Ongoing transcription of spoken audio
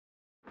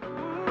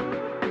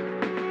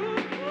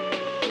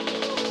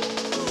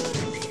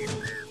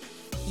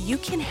You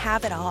can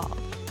have it all.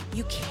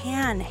 You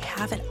can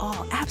have it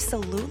all.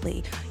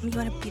 Absolutely. You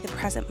want to be the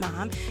present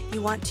mom.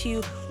 You want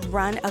to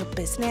run a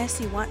business.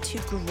 You want to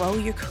grow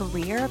your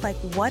career. Like,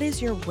 what is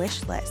your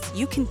wish list?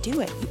 You can do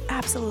it. You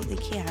absolutely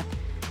can.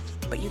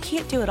 But you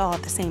can't do it all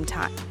at the same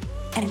time.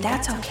 And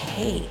that's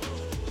okay.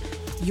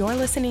 You're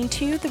listening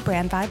to the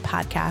Brand Vibe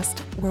Podcast,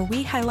 where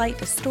we highlight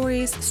the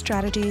stories,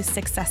 strategies,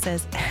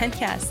 successes, and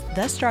yes,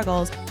 the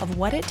struggles of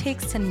what it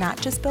takes to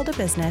not just build a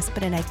business,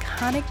 but an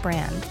iconic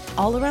brand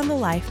all around the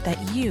life that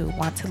you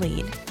want to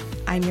lead.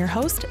 I'm your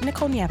host,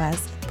 Nicole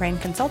Nieves, brand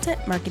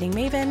consultant, marketing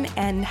maven,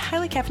 and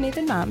highly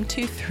caffeinated mom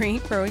to 3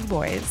 growing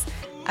boys.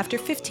 After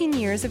 15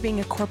 years of being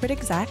a corporate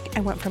exec,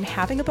 I went from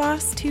having a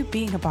boss to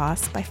being a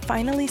boss by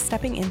finally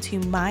stepping into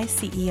my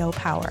CEO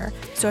power.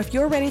 So if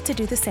you're ready to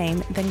do the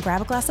same, then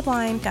grab a glass of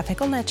wine, café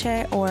con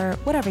leche, or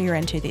whatever you're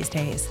into these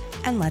days,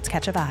 and let's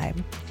catch a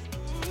vibe.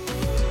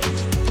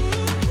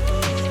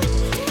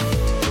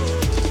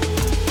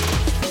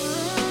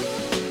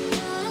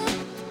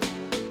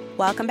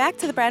 Welcome back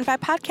to the Brand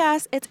Vibe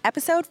Podcast. It's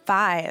episode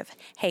 5.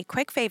 Hey,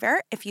 quick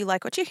favor. If you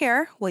like what you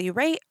hear, will you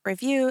rate,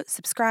 review,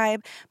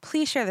 subscribe?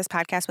 Please share this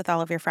podcast with all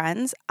of your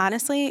friends.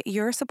 Honestly,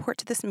 your support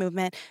to this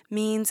movement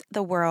means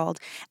the world,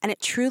 and it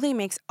truly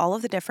makes all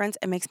of the difference.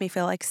 It makes me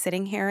feel like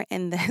sitting here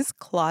in this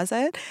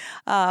closet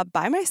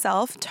by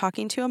myself,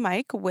 talking to a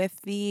mic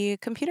with the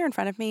computer in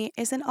front of me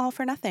isn't all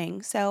for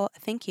nothing. So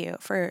thank you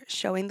for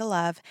showing the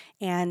love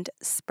and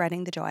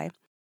spreading the joy.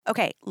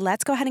 Okay,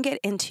 let's go ahead and get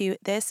into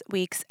this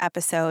week's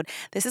episode.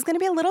 This is going to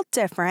be a little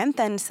different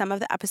than some of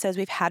the episodes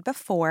we've had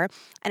before.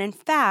 And in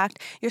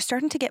fact, you're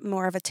starting to get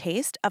more of a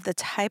taste of the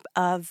type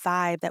of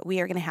vibe that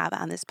we are going to have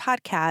on this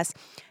podcast.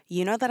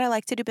 You know that I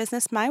like to do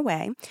business my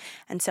way.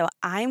 And so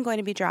I'm going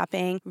to be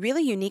dropping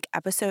really unique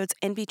episodes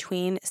in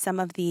between some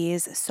of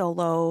these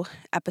solo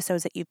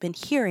episodes that you've been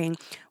hearing.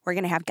 We're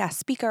going to have guest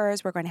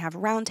speakers. We're going to have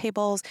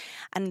roundtables.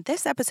 And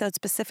this episode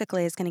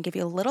specifically is going to give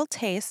you a little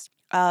taste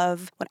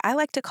of what I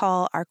like to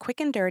call our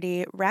quick and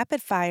dirty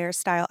rapid fire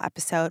style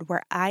episode,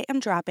 where I am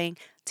dropping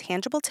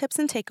tangible tips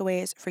and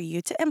takeaways for you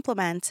to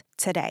implement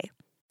today.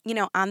 You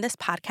know, on this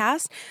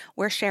podcast,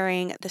 we're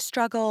sharing the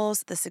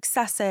struggles, the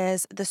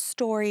successes, the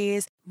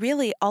stories,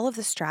 really all of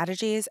the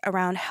strategies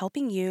around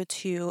helping you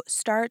to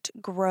start,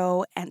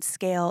 grow, and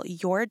scale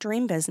your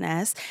dream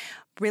business,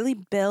 really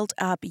build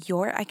up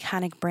your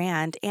iconic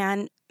brand,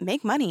 and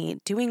make money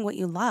doing what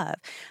you love.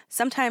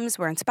 Sometimes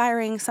we're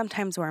inspiring,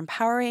 sometimes we're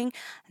empowering,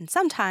 and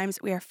sometimes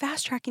we are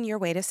fast-tracking your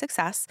way to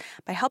success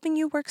by helping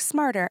you work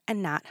smarter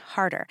and not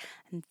harder.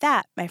 And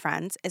that, my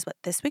friends, is what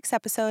this week's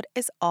episode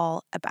is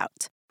all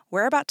about.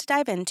 We're about to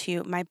dive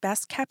into my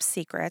best kept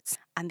secrets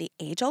on the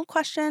age-old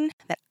question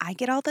that I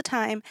get all the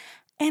time,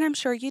 and I'm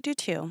sure you do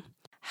too.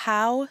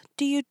 How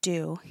do you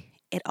do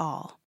it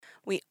all?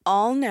 We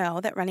all know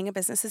that running a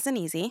business isn't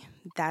easy.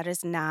 That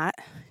is not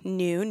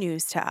new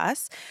news to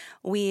us.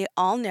 We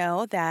all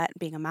know that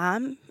being a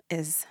mom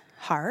is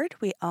hard.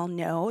 We all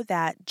know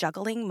that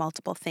juggling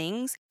multiple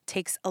things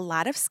takes a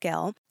lot of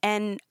skill.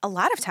 And a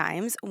lot of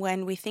times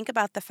when we think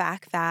about the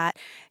fact that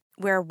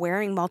we're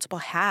wearing multiple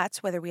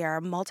hats, whether we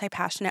are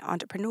multi-passionate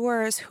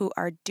entrepreneurs who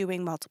are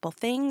doing multiple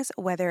things,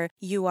 whether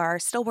you are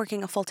still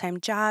working a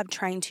full-time job,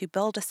 trying to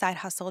build a side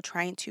hustle,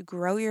 trying to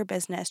grow your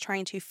business,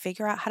 trying to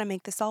figure out how to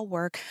make this all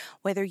work,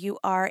 whether you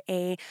are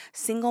a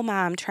single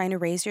mom trying to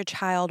raise your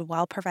child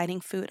while providing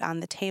food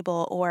on the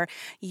table, or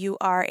you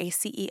are a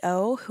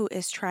CEO who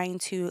is trying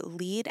to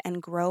lead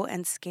and grow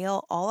and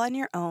scale all on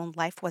your own.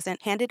 Life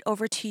wasn't handed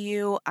over to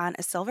you on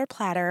a silver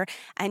platter,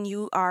 and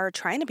you are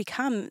trying to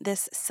become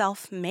this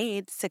self-made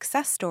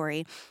success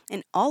story.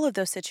 In all of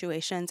those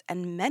situations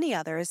and many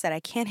others that I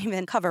can't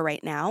even cover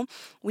right now,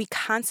 we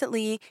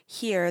constantly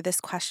hear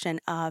this question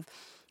of,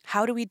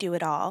 how do we do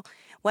it all?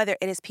 Whether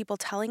it is people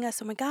telling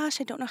us, oh my gosh,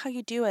 I don't know how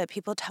you do it.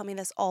 People tell me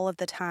this all of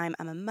the time.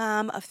 I'm a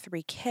mom of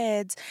 3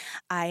 kids.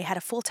 I had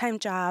a full-time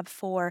job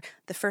for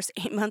the first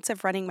 8 months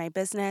of running my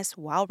business.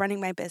 While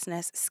running my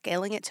business,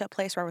 scaling it to a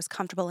place where I was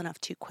comfortable enough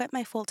to quit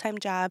my full-time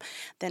job,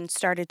 then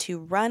started to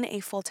run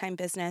a full-time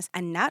business,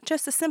 and not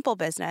just a simple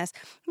business.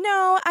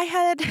 No, I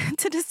had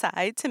to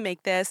decide to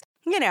make this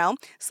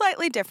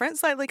slightly different,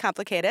 slightly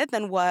complicated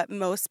than what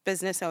most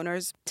business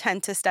owners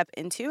tend to step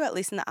into, at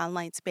least in the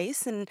online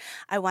space. And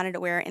I wanted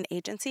to wear an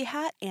agency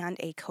hat and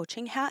a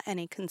coaching hat and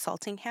a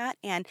consulting hat.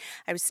 And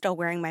I was still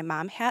wearing my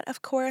mom hat,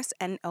 of course.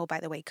 And oh, by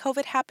the way,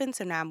 COVID happened.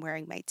 So now I'm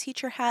wearing my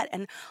teacher hat,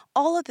 and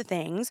all of the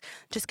things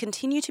just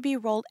continue to be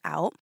rolled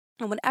out.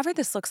 And whatever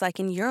this looks like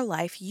in your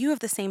life, you have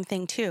the same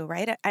thing too,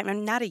 right?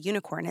 I'm not a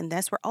unicorn in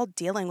this. We're all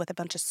dealing with a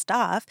bunch of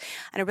stuff.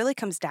 And it really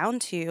comes down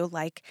to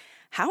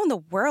how in the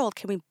world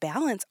can we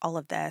balance all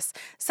of this?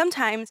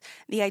 Sometimes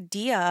the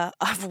idea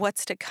of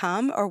what's to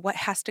come or what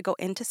has to go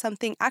into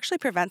something actually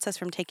prevents us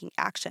from taking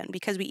action,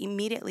 because we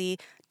immediately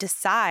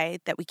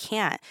decide that we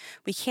can't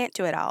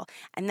do it all.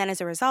 And then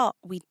as a result,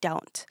 we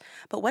don't.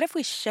 But what if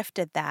we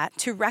shifted that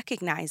to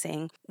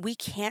recognizing we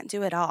can't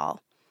do it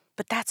all,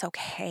 but that's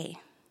okay.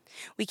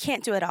 We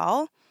can't do it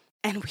all,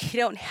 and we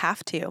don't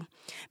have to,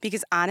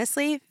 because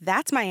honestly,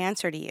 that's my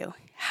answer to you.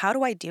 How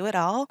do I do it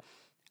all?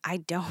 I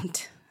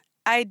don't.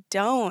 I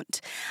don't.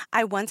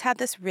 I once had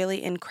this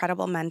really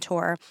incredible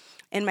mentor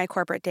in my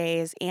corporate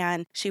days,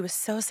 and she was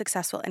so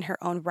successful in her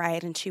own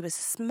right. And she was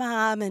this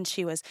mom, and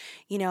she was,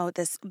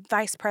 this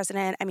vice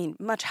president. I mean,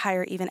 much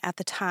higher even at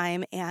the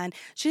time. And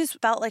she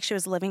just felt like she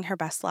was living her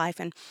best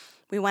life. And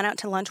we went out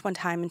to lunch one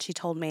time, and she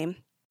told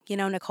me,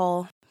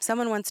 Nicole,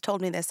 someone once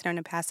told me this, and I'm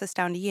going to pass this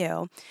down to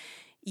you.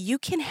 You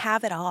can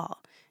have it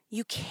all.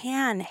 You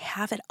can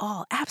have it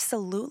all.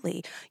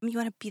 Absolutely. You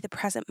want to be the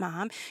present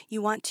mom. You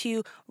want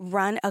to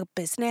run a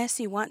business.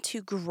 You want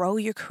to grow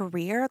your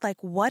career. Like,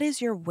 what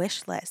is your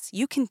wish list?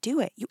 You can do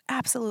it. You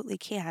absolutely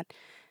can.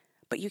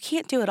 But you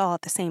can't do it all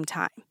at the same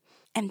time.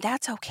 And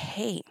that's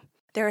okay.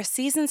 There are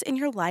seasons in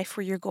your life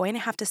where you're going to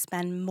have to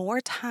spend more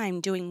time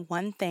doing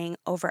one thing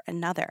over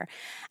another.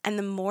 And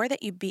the more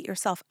that you beat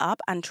yourself up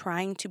on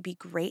trying to be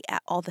great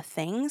at all the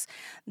things,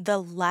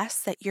 the less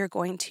that you're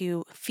going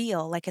to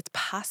feel like it's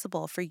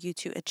possible for you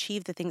to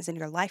achieve the things in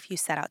your life you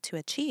set out to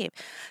achieve.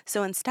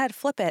 So instead,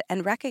 flip it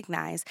and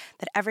recognize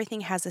that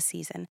everything has a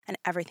season and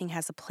everything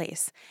has a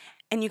place.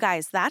 And you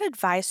guys, that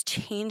advice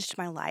changed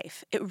my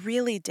life. It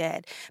really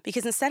did.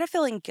 Because instead of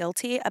feeling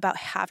guilty about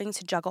having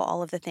to juggle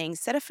all of the things,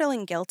 instead of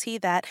feeling guilty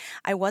that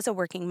I was a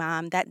working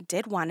mom that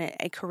did want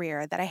a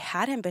career, that I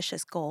had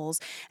ambitious goals,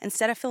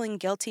 instead of feeling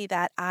guilty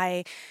that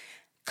I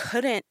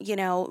couldn't,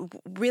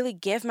 really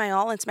give my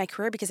all into my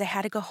career because I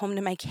had to go home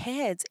to my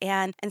kids.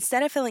 And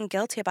instead of feeling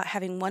guilty about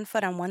having one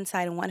foot on one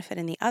side and one foot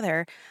in the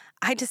other,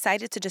 I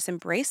decided to just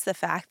embrace the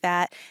fact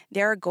that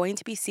there are going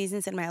to be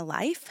seasons in my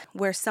life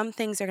where some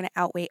things are going to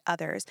outweigh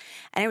others.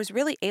 And I was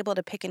really able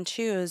to pick and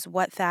choose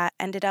what that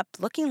ended up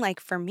looking like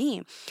for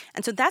me.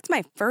 And so that's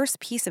my first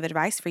piece of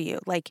advice for you.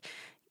 Like,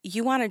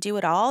 you want to do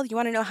it all? You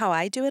want to know how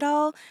I do it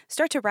all?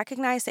 Start to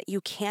recognize that you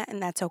can't, and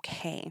that's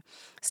okay.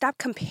 Stop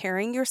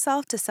comparing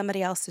yourself to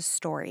somebody else's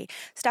story.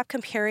 Stop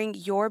comparing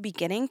your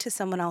beginning to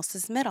someone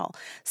else's middle.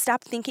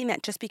 Stop thinking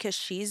that just because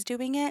she's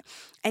doing it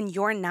and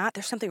you're not,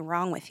 there's something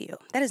wrong with you.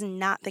 That is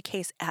not the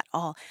case at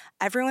all.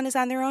 Everyone is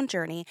on their own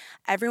journey.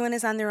 Everyone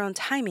is on their own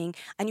timing,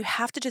 and you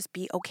have to just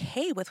be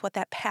okay with what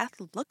that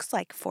path looks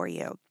like for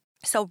you.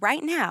 So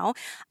right now,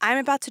 I'm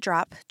about to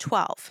drop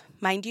 12,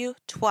 mind you,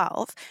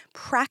 12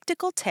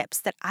 practical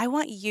tips that I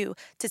want you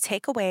to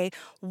take away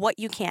what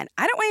you can.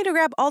 I don't want you to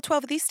grab all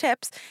 12 of these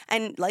tips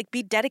and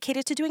be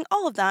dedicated to doing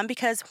all of them,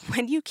 because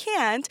when you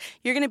can't,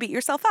 you're going to beat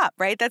yourself up,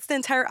 right? That's the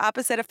entire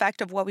opposite effect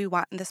of what we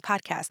want in this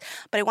podcast.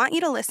 But I want you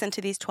to listen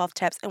to these 12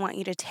 tips. I want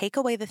you to take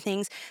away the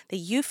things that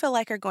you feel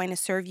like are going to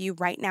serve you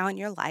right now in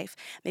your life.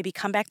 Maybe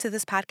come back to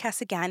this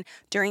podcast again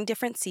during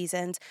different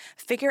seasons,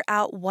 figure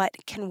out what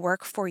can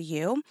work for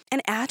you,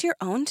 and add your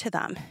own to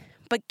them.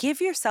 But give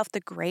yourself the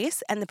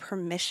grace and the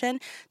permission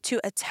to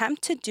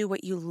attempt to do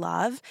what you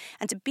love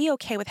and to be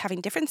okay with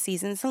having different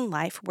seasons in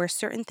life where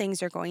certain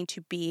things are going to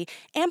be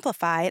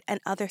amplified and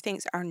other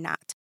things are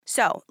not.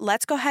 So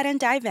let's go ahead and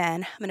dive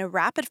in. I'm going to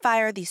rapid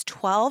fire these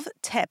 12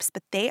 tips,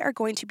 but they are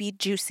going to be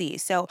juicy.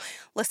 So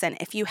listen,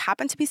 if you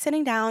happen to be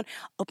sitting down,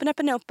 open up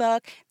a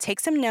notebook, take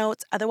some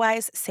notes.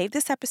 Otherwise, save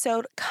this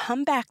episode,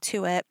 come back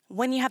to it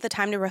when you have the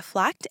time to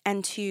reflect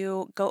and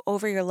to go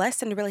over your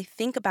list and to really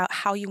think about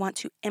how you want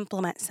to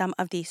implement some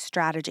of these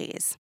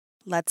strategies.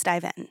 Let's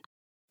dive in.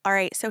 All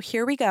right, so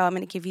here we go. I'm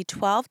going to give you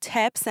 12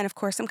 tips. And of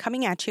course, I'm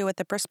coming at you with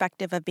the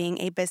perspective of being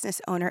a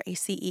business owner, a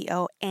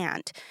CEO,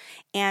 and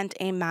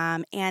a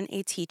mom, and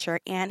a teacher,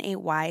 and a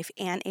wife,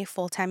 and a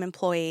full-time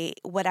employee,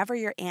 whatever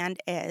your and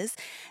is.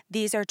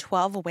 These are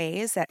 12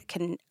 ways that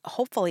can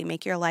hopefully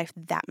make your life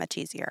that much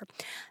easier.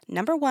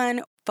 Number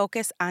one,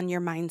 focus on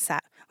your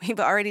mindset. We've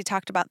already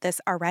talked about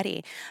this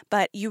already,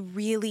 but you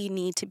really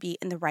need to be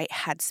in the right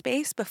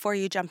headspace before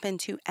you jump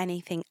into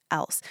anything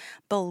else.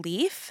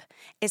 Belief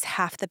is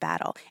half the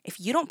battle. If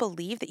you don't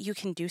believe that you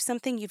can do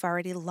something, you've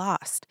already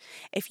lost.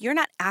 If you're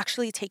not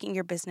actually taking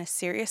your business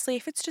seriously,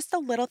 if it's just a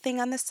little thing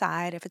on the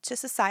side, if it's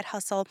just a side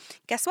hustle,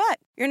 guess what?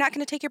 You're not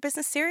going to take your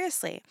business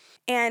seriously,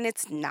 and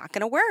it's not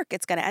going to work.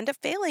 It's going to end up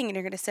failing, and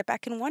you're going to sit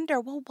back and wonder,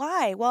 well,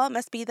 why? Well, it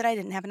must be that I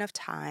didn't have enough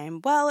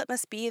time. Well, it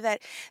must be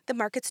that the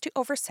market's too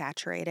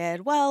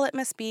oversaturated. Well, it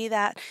must be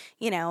that,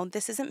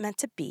 this isn't meant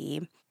to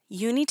be.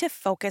 You need to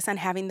focus on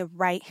having the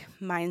right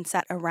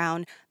mindset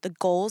around the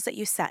goals that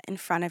you set in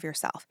front of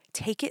yourself.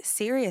 Take it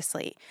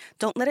seriously.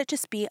 Don't let it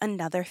just be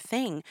another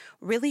thing.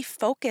 Really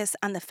focus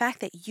on the fact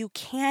that you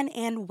can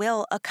and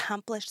will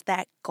accomplish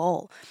that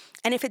goal.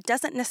 And if it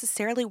doesn't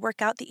necessarily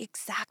work out the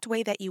exact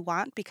way that you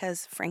want,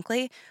 because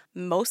frankly,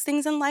 most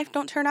things in life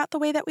don't turn out the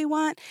way that we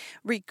want,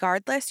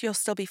 regardless, you'll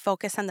still be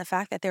focused on the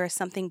fact that there is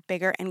something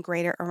bigger and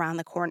greater around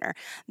the corner.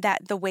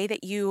 That the way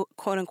that you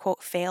quote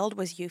unquote failed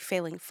was you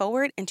failing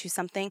forward into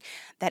something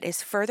that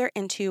is further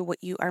into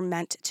what you are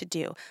meant to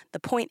do. The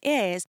point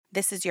is,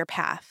 this is your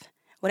path.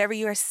 Whatever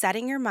you are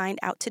setting your mind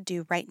out to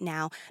do right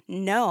now,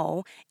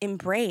 know,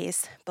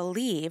 embrace,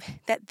 believe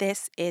that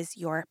this is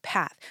your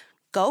path.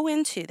 Go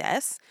into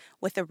this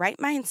with the right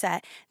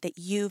mindset that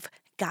you've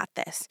got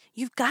this.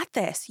 You've got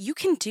this. You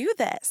can do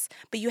this,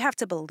 but you have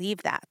to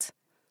believe that.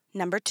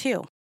 Number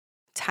two,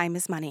 time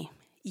is money.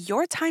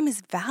 Your time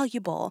is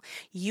valuable.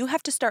 You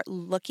have to start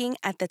looking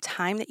at the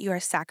time that you are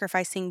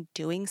sacrificing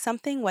doing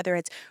something, whether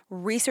it's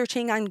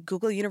researching on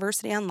Google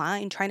University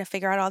online, trying to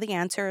figure out all the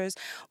answers,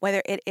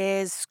 whether it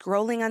is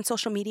scrolling on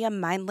social media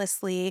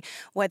mindlessly,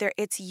 whether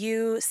it's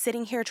you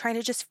sitting here trying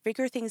to just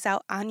figure things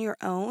out on your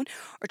own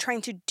or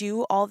trying to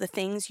do all the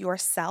things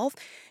yourself.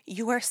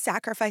 You are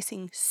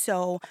sacrificing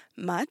so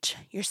much.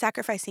 You're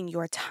sacrificing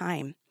your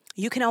time.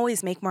 You can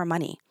always make more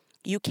money.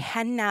 You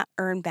cannot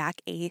earn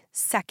back a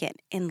second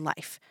in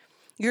life.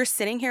 You're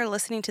sitting here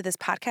listening to this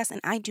podcast,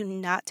 and I do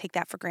not take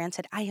that for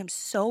granted. I am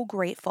so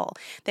grateful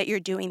that you're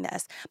doing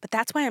this, but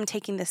that's why I'm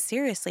taking this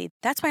seriously.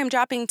 That's why I'm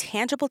dropping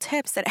tangible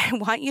tips that I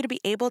want you to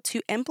be able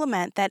to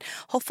implement that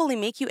hopefully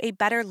make you a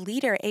better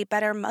leader, a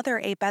better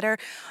mother, a better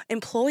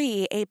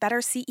employee, a better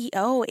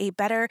CEO, a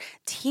better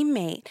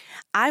teammate.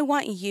 I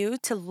want you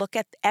to look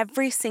at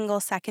every single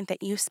second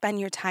that you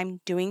spend your time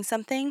doing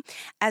something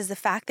as the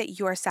fact that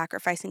you are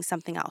sacrificing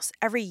something else.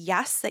 Every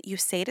yes that you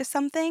say to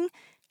something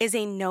is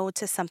a no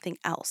to something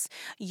else.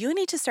 You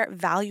need to start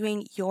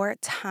valuing your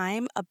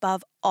time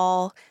above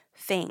all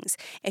things.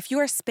 If you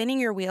are spinning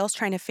your wheels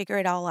trying to figure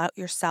it all out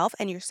yourself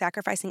and you're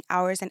sacrificing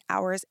hours and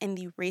hours in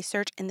the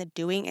research, in the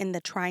doing, in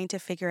the trying to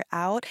figure it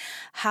out,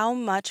 how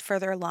much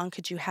further along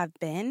could you have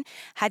been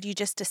had you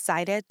just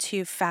decided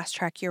to fast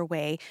track your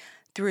way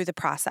through the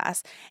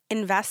process?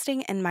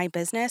 Investing in my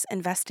business,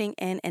 investing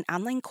in an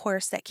online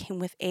course that came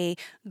with a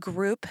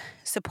group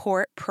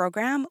support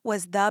program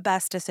was the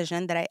best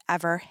decision that I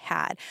ever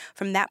had.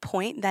 From that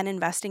point, then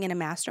investing in a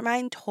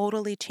mastermind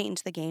totally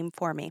changed the game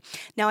for me.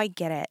 Now I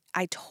get it.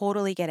 I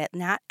totally get it.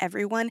 Not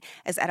everyone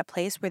is at a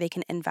place where they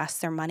can invest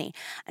their money.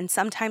 And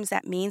sometimes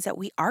that means that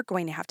we are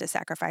going to have to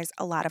sacrifice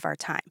a lot of our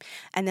time.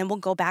 And then we'll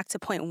go back to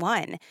point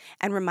one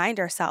and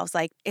remind ourselves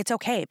like, it's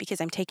okay because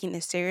I'm taking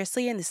this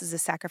seriously and this is a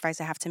sacrifice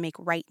I have to make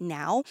right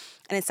now.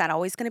 And it's not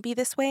always going to be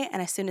this way.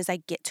 And as soon as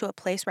I get to a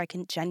place where I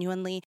can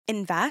genuinely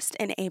invest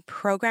in a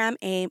program,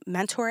 a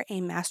mentor, a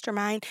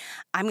mastermind,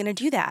 I'm going to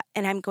do that.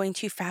 And I'm going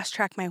to fast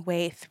track my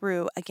way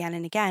through again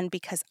and again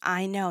because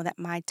I know that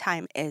my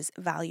time is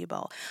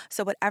valuable.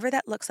 So whatever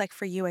that looks like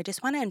for you, I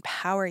just want to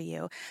empower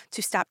you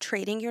to stop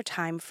trading your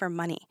time for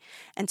money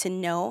and to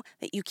know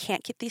that you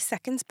can't get these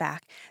seconds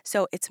back.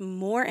 So it's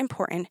more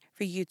important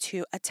for you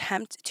to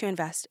attempt to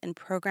invest in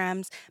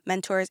programs,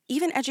 mentors,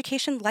 even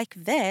education like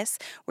this,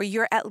 where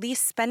you're at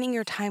least spending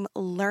your time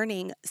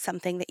learning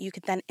something that you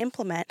could then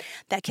implement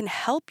that can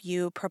help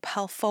you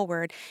propel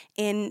forward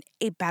in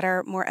a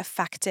better, more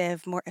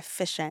effective, more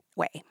efficient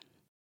way.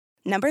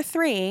 Number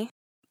 3,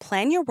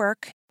 plan your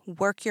work,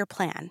 work your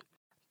plan.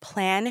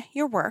 Plan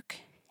your work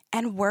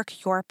and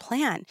work your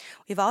plan.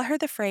 We've all heard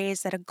the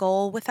phrase that a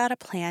goal without a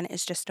plan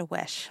is just a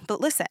wish.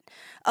 But listen,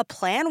 a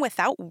plan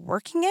without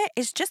working it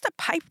is just a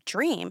pipe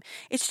dream.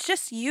 It's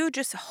just you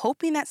just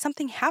hoping that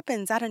something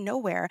happens out of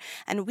nowhere.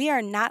 And we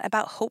are not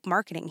about hope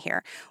marketing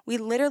here. We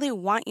literally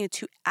want you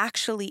to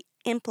actually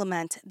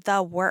implement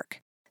the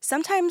work.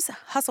 Sometimes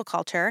hustle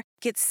culture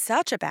gets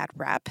such a bad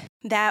rep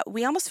that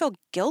we almost feel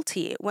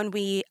guilty when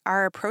we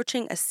are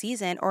approaching a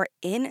season or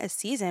in a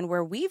season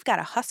where we've got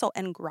to hustle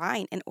and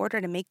grind in order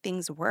to make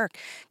things work.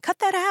 Cut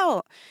that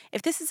out.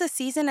 If this is a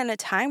season and a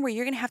time where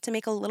you're going to have to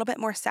make a little bit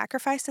more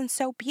sacrifice, then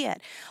so be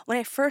it. When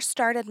I first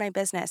started my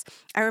business,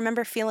 I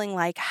remember feeling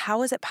like,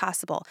 how is it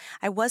possible?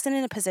 I wasn't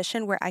in a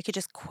position where I could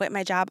just quit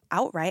my job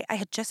outright. I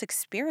had just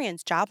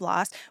experienced job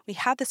loss. We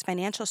had this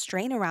financial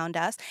strain around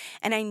us,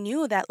 and I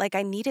knew that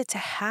I needed to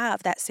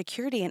have that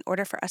security in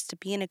order for us to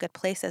be in a good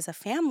place as a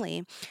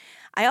family.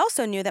 I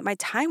also knew that my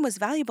time was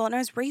valuable and I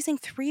was raising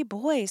 3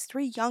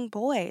 young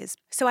boys.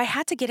 So I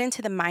had to get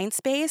into the mind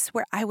space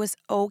where I was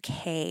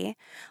okay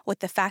with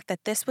the fact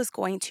that this was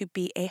going to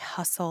be a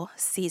hustle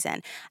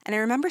season. And I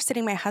remember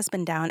sitting my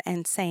husband down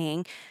and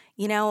saying,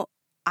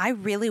 I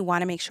really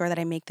want to make sure that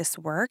I make this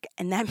work.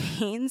 And that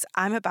means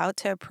I'm about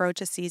to approach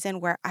a season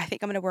where I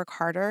think I'm going to work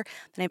harder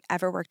than I've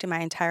ever worked in my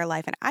entire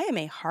life. And I am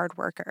a hard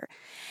worker.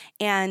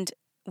 And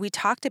we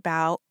talked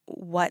about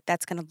what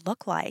that's going to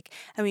look like.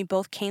 And we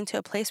both came to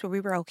a place where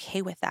we were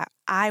okay with that.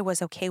 I was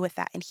okay with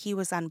that. And he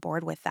was on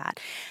board with that.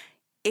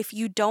 If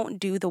you don't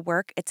do the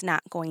work, it's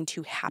not going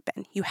to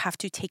happen. You have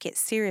to take it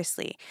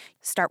seriously.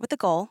 Start with the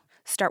goal.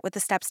 Start with the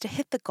steps to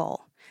hit the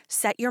goal.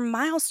 Set your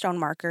milestone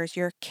markers,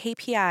 your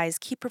KPIs,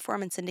 key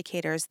performance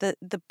indicators,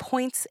 the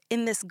points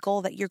in this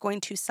goal that you're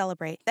going to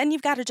celebrate. Then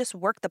you've got to just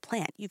work the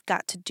plan. You've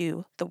got to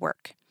do the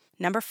work.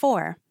 Number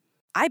 4,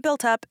 I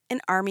built up an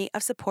army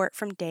of support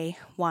from day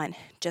one.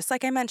 Just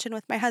like I mentioned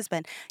with my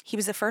husband, he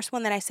was the first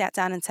one that I sat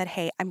down and said,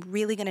 hey, I'm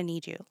really going to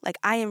need you.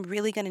 I am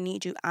really going to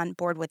need you on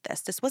board with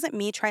this. This wasn't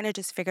me trying to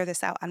just figure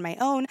this out on my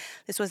own.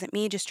 This wasn't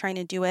me just trying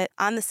to do it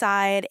on the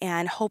side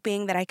and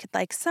hoping that I could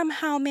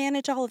somehow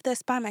manage all of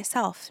this by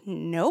myself.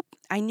 Nope.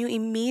 I knew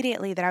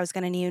immediately that I was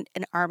going to need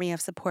an army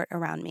of support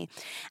around me.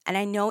 And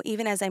I know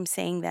even as I'm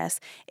saying this,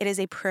 it is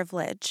a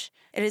privilege.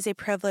 It is a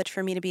privilege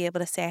for me to be able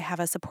to say I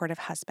have a supportive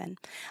husband.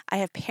 I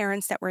have parents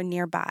parents that were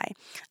nearby.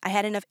 I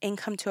had enough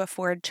income to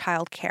afford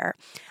childcare.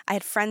 I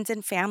had friends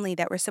and family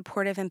that were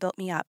supportive and built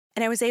me up.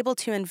 And I was able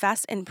to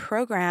invest in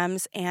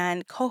programs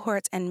and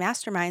cohorts and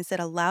masterminds that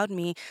allowed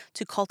me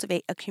to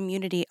cultivate a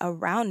community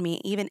around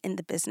me, even in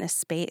the business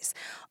space.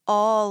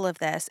 All of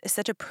this is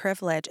such a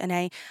privilege, and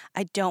I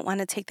don't want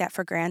to take that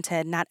for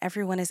granted. Not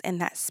everyone is in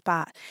that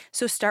spot.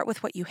 So start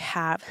with what you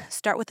have.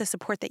 Start with the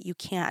support that you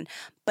can,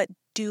 but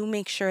do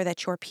make sure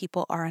that your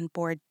people are on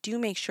board. Do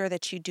make sure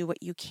that you do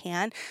what you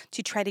can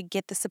to try to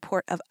get the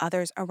support of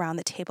others around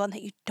the table and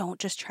that you don't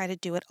just try to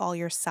do it all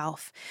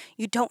yourself.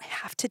 You don't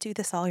have to do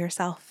this all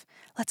yourself.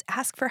 Let's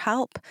ask for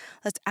help.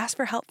 Let's ask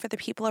for help for the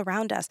people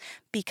around us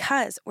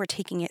because we're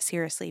taking it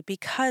seriously,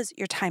 because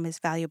your time is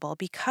valuable,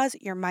 because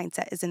your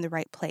mindset is in the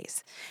right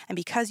place, and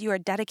because you are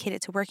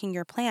dedicated to working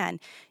your plan.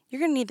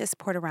 You're going to need the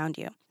support around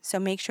you. So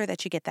make sure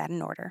that you get that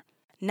in order.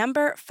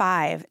 Number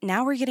 5,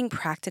 now we're getting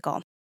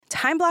practical.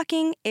 Time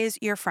blocking is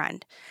your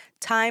friend.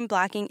 Time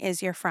blocking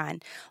is your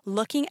friend.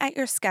 Looking at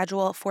your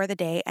schedule for the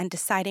day and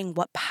deciding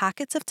what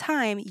pockets of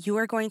time you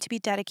are going to be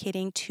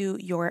dedicating to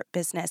your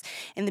business.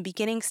 In the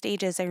beginning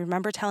stages, I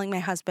remember telling my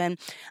husband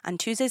on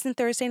Tuesdays and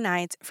Thursday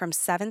nights from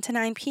 7 to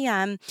 9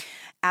 p.m.,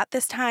 at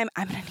this time,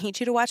 I'm going to need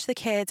you to watch the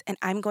kids and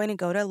I'm going to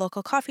go to a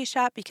local coffee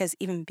shop because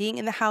even being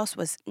in the house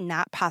was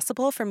not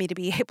possible for me to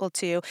be able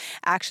to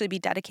actually be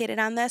dedicated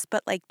on this.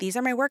 But these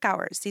are my work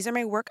hours. These are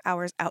my work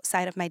hours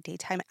outside of my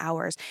daytime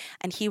hours.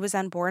 And he was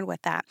on board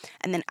with that.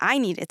 And then I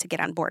needed to get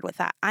on board with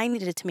that. I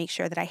needed to make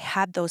sure that I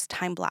had those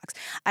time blocks.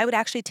 I would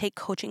actually take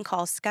coaching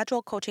calls,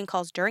 schedule coaching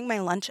calls during my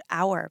lunch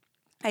hour.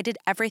 I did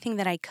everything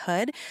that I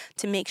could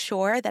to make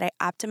sure that I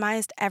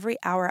optimized every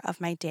hour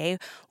of my day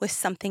with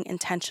something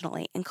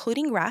intentionally,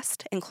 including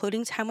rest,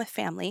 including time with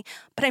family,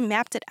 but I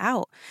mapped it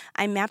out.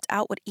 I mapped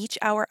out what each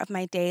hour of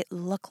my day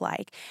looked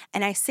like,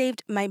 and I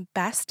saved my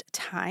best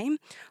time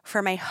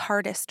for my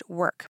hardest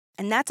work.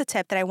 And that's a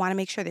tip that I want to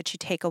make sure that you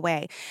take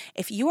away.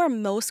 If you are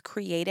most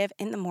creative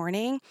in the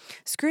morning,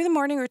 screw the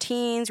morning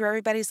routines where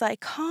everybody's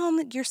like,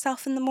 calm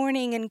yourself in the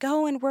morning and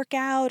go and work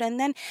out and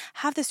then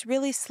have this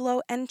really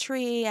slow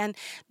entry and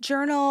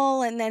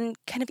journal and then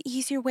kind of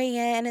ease your way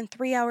in. And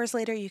 3 hours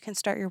later, you can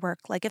start your work.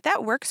 If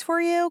that works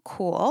for you,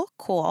 cool.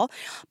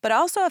 But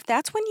also if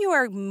that's when you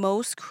are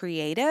most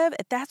creative,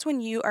 if that's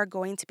when you are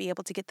going to be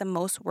able to get the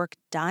most work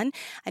done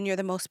and you're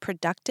the most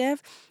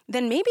productive,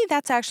 then maybe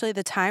that's actually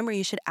the time where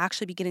you should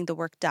actually be getting the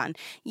work done.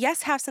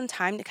 Yes, have some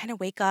time to kind of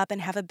wake up and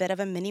have a bit of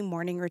a mini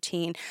morning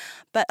routine.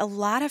 But a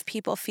lot of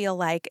people feel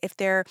like if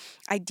their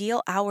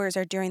ideal hours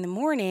are during the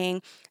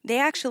morning, they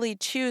actually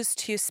choose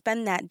to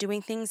spend that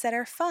doing things that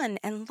are fun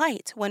and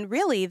light, when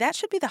really that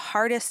should be the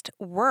hardest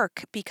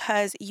work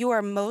because you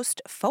are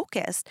most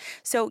focused.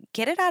 So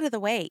get it out of the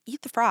way,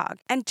 eat the frog,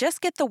 and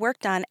just get the work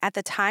done at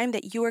the time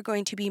that you are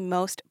going to be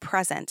most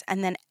present.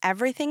 And then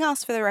everything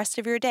else for the rest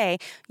of your day,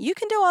 you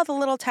can do all the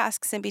little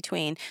tasks in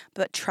between.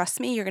 But trust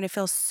me, you're going to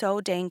feel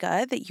so dang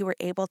good that you were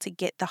able to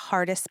get the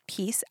hardest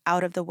piece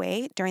out of the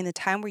way during the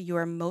time where you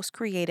are most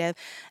creative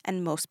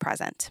and most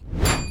present.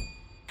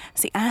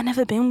 See, I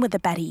never been with a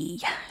Betty.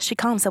 She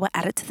comes, so I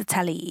add it to the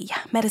telly.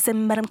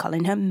 Medicine, but I'm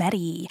calling her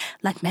Meddy.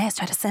 Like Mass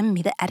try to send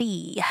me the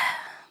Eddie.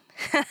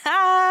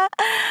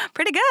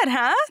 Pretty good,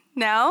 huh?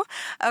 No?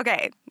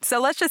 Okay,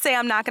 so let's just say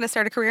I'm not going to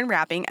start a career in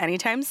rapping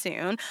anytime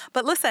soon.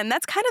 But listen,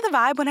 that's kind of the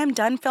vibe when I'm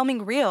done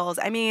filming reels.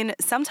 I mean,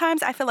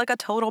 sometimes I feel like a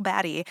total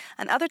baddie,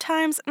 and other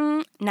times,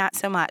 not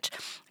so much.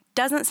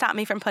 Doesn't stop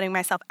me from putting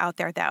myself out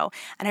there though,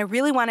 and I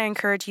really want to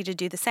encourage you to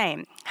do the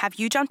same. Have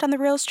you jumped on the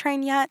Reels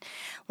train yet?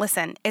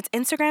 Listen, it's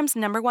Instagram's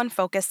 #1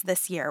 focus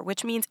this year,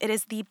 which means it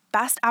is the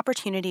best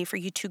opportunity for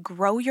you to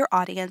grow your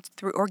audience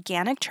through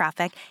organic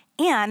traffic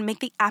and make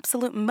the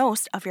absolute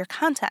most of your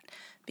content.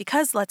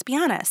 Because let's be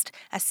honest,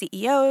 as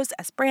CEOs,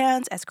 as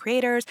brands, as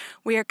creators,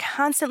 we are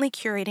constantly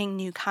curating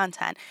new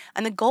content.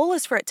 And the goal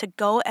is for it to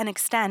go and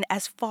extend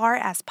as far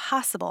as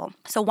possible.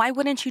 So why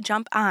wouldn't you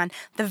jump on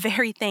the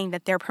very thing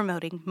that they're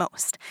promoting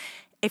most?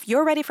 If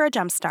you're ready for a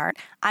jumpstart,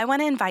 I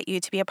want to invite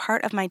you to be a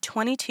part of my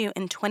 22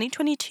 in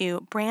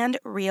 2022 Brand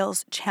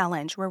Reels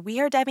Challenge, where we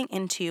are diving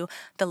into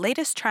the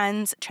latest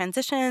trends,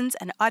 transitions,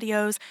 and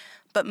audios.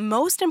 But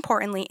most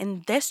importantly,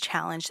 in this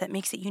challenge that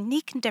makes it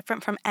unique and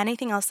different from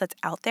anything else that's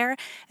out there,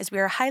 is we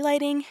are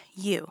highlighting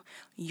you,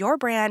 your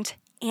brand,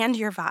 and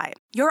your vibe.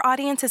 Your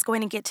audience is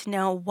going to get to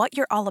know what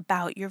you're all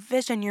about, your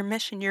vision, your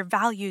mission, your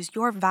values,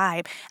 your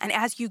vibe. And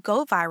as you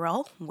go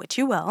viral, which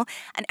you will,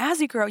 and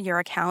as you grow your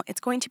account, it's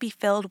going to be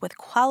filled with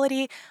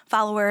quality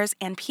followers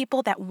and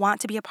people that want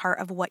to be a part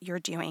of what you're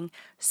doing.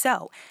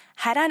 So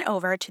head on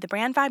over to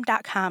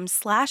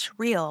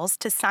thebrandvibe.com/reels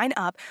to sign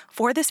up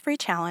for this free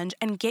challenge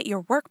and get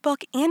your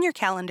workbook and your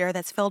calendar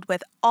that's filled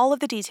with all of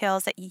the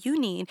details that you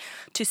need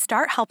to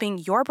start helping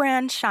your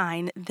brand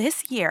shine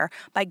this year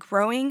by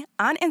growing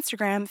on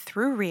Instagram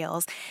through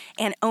Reels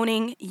and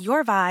owning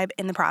your vibe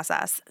in the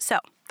process. So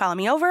follow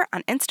me over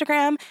on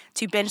Instagram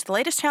to binge the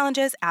latest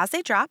challenges as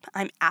they drop.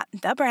 I'm at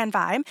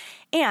thebrandvibe,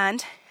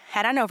 and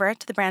head on over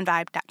to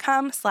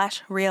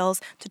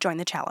thebrandvibe.com/reels to join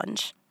the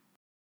challenge.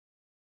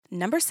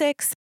 Number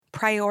 6,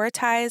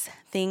 Prioritize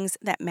things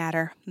that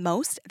matter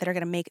most, that are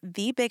going to make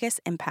the biggest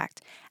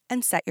impact,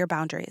 and set your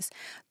boundaries.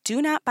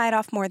 Do not bite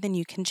off more than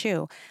you can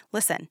chew.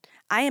 Listen,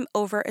 I am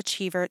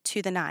overachiever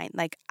to the nine.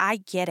 Like, I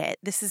get it.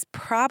 This is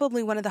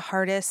probably one of the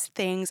hardest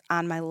things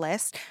on my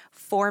list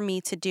for me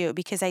to do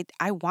because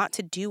I want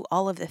to do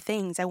all of the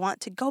things. I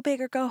want to go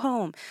big or go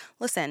home.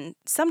 Listen,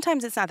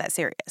 sometimes it's not that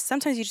serious.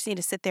 Sometimes you just need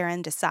to sit there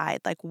and decide,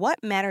 like,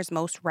 what matters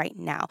most right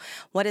now?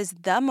 What is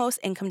the most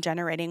income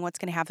generating? What's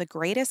going to have the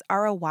greatest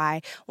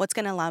ROI? What's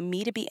going to allow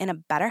me to be in a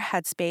better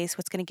headspace?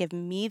 What's going to give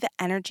me the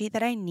energy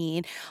that I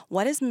need?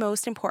 What is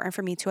most important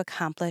for me to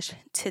accomplish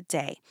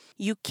today?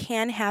 You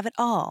can have it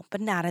all,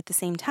 but not at the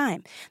same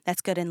time.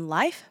 That's good in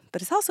life,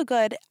 but it's also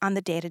good on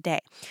the day-to-day.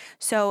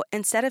 So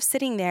instead of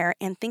sitting there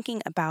and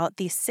thinking about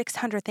these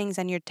 600 things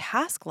on your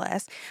task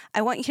list,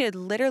 I want you to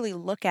literally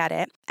look at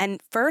it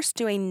and first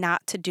do a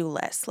not to-do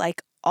list.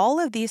 Like,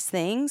 all of these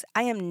things,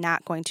 I am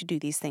not going to do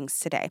these things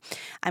today.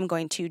 I'm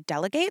going to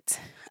delegate.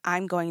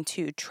 I'm going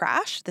to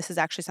trash. This is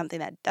actually something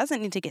that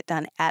doesn't need to get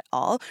done at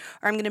all,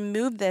 or I'm going to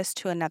move this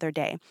to another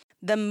day.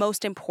 The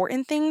most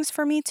important things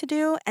for me to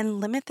do, and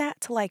limit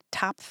that to like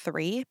top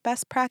 3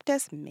 best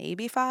practice,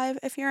 maybe 5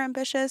 if you're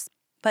ambitious,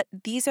 but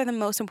these are the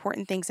most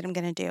important things that I'm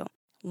going to do.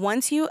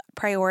 Once you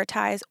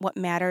prioritize what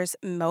matters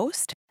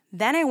most,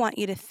 then I want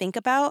you to think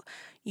about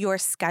your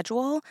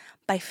schedule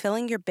by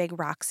filling your big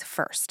rocks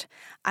first.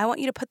 I want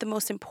you to put the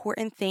most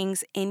important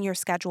things in your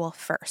schedule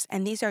first.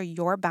 And these are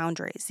your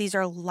boundaries. These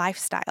are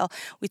lifestyle.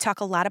 We talk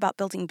a lot about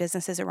building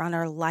businesses around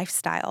our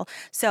lifestyle.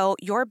 So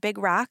your big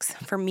rocks,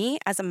 for me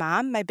as a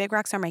mom, my big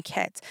rocks are my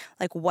kids.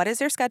 Like, what does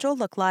their schedule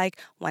look like?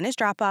 When is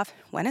drop off?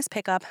 When is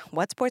pickup?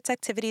 What sports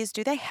activities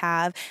do they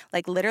have?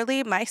 Like,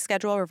 literally my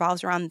schedule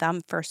revolves around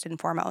them first and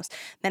foremost.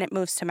 Then it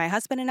moves to my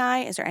husband and I.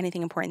 Is there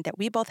anything important that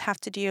we both have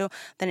to do?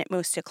 Then it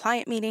moves to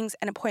client meetings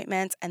and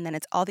appointments, and then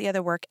it's all the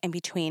other work in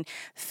between.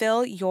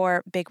 Fill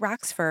your big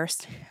rocks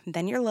first,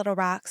 then your little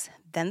rocks,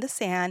 then the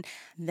sand,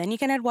 then you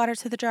can add water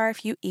to the jar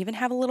if you even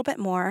have a little bit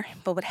more.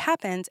 But what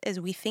happens is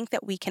we think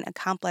that we can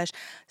accomplish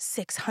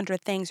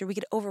 600 things, or we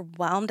get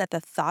overwhelmed at the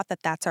thought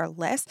that that's our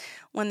list,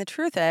 when the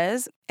truth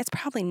is, it's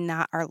probably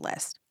not our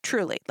list.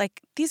 Truly,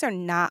 like, these are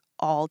not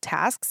all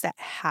tasks that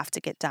have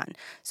to get done.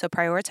 So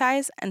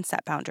prioritize and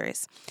set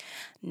boundaries.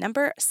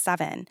 Number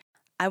 7,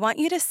 I want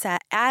you to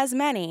set as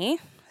many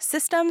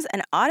systems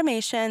and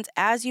automations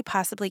as you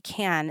possibly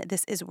can.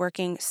 This is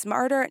working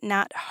smarter,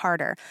 not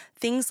harder.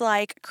 Things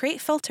like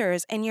create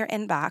filters in your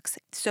inbox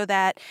so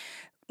that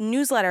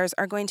newsletters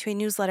are going to a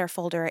newsletter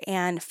folder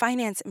and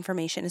finance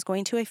information is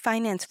going to a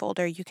finance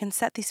folder. You can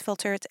set these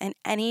filters in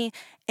any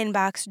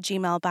inbox,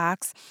 Gmail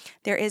box.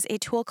 There is a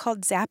tool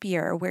called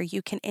Zapier where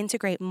you can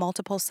integrate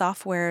multiple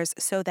softwares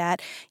so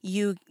that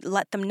you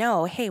let them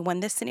know, hey, when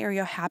this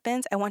scenario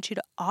happens, I want you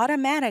to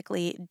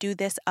automatically do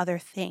this other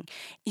thing.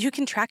 You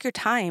can track your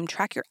time,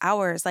 track your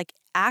hours, like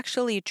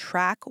actually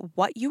track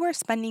what you are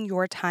spending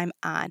your time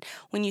on.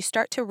 When you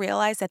start to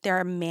realize that there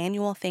are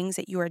manual things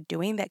that you are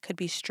doing that could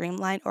be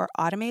streamlined or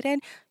automated,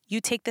 you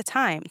take the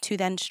time to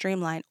then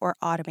streamline or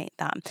automate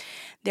them.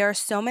 There are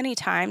so many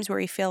times where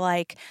you feel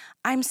like,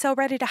 I'm so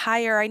ready to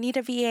hire, I need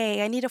a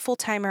VA, I need a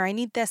full-timer, I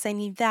need this, I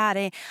need that,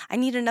 I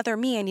need another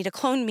me, I need a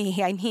clone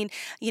me, I need,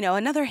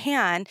 another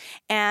hand.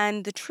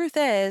 And the truth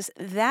is,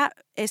 that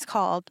is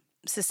called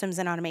systems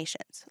and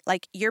automations.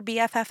 Like, your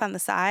BFF on the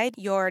side,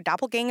 your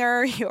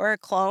doppelganger, your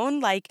clone,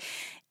 like,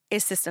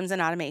 is systems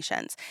and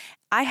automations.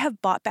 I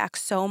have bought back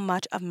so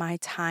much of my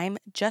time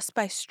just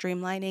by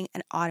streamlining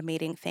and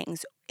automating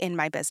things in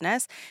my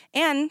business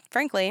and,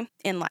 frankly,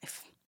 in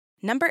life.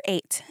 Number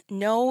 8,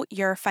 know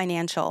your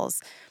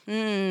financials.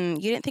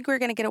 You didn't think we were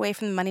going to get away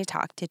from the money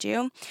talk, did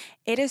you?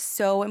 It is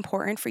so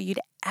important for you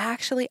to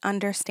actually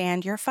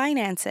understand your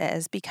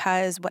finances,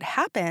 because what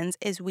happens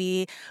is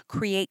we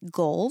create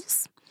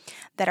goals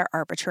that are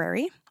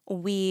arbitrary.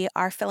 We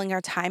are filling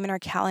our time and our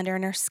calendar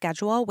and our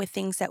schedule with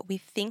things that we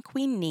think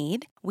we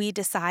need. We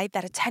decide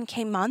that a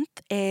 10K month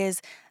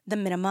is the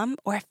minimum,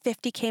 or a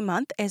 50K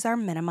month is our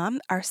minimum,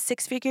 our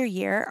 6-figure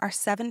year, our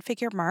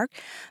 7-figure mark.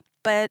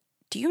 But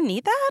do you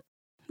need that?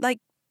 Like,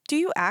 do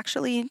you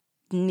actually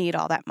need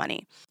all that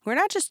money? We're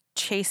not just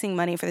chasing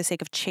money for the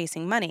sake of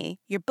chasing money.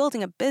 You're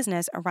building a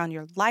business around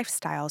your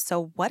lifestyle.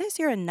 So what is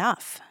your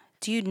enough?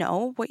 Do you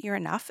know what your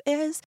enough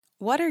is?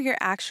 What are your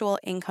actual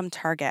income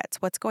targets?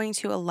 What's going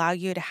to allow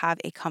you to have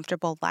a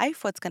comfortable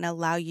life? What's going to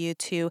allow you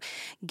to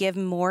give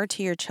more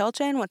to your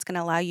children? What's going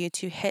to allow you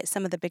to hit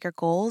some of the bigger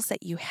goals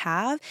that you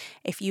have?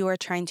 If you are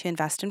trying to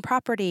invest in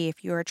property,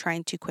 if you are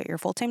trying to quit your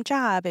full-time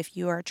job, if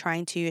you are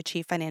trying to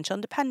achieve financial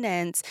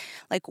independence,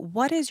 like,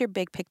 what is your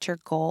big picture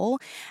goal?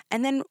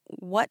 And then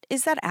what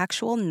is that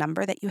actual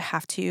number that you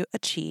have to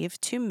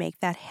achieve to make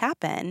that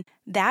happen?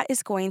 That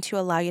is going to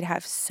allow you to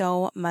have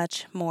so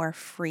much more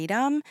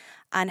freedom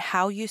on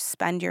how you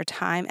spend your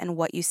time and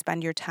what you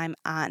spend your time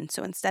on.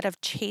 So instead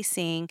of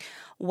chasing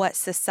what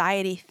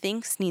society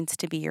thinks needs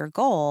to be your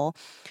goal,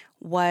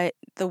 what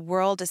the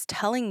world is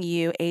telling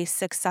you a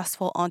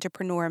successful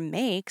entrepreneur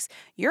makes,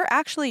 you're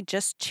actually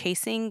just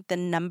chasing the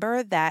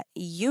number that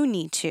you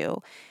need to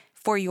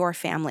for your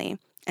family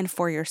and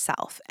for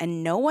yourself.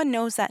 And no one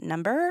knows that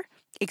number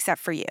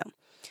except for you.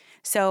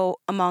 So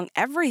among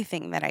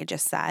everything that I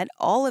just said,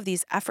 all of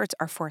these efforts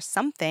are for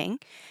something,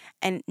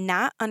 and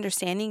not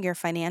understanding your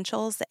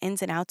financials, the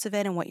ins and outs of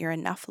it, and what your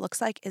enough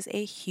looks like is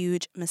a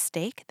huge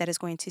mistake that is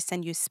going to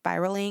send you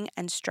spiraling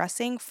and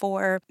stressing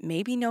for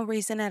maybe no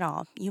reason at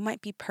all. You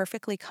might be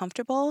perfectly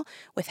comfortable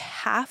with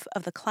half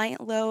of the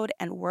client load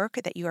and work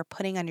that you are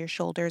putting on your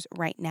shoulders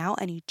right now,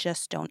 and you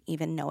just don't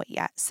even know it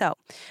yet. So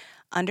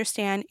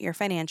understand your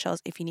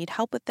financials. If you need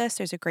help with this,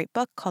 there's a great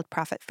book called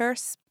Profit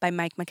First by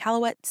Mike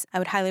Michalowicz. I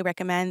would highly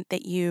recommend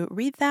that you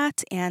read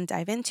that and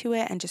dive into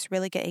it and just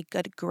really get a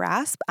good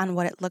grasp on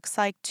what it looks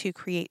like to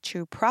create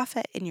true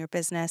profit in your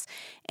business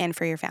and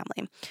for your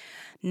family.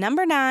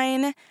 Number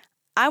 9,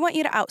 I want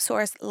you to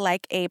outsource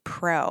like a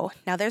pro.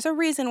 Now, there's a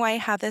reason why I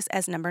have this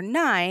as number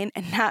 9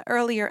 and not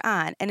earlier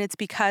on. And it's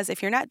because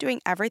if you're not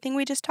doing everything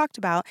we just talked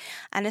about,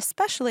 and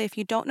especially if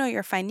you don't know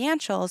your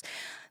financials,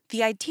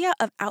 the idea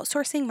of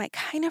outsourcing might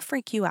kind of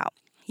freak you out.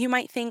 You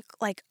might think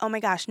like, oh my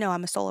gosh, no,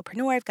 I'm a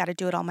solopreneur. I've got to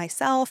do it all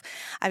myself.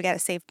 I've got to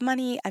save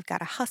money. I've got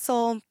to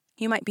hustle.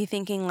 You might be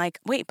thinking like,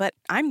 wait, but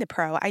I'm the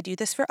pro. I do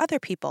this for other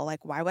people.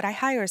 Like, why would I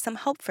hire some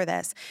help for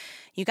this?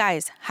 You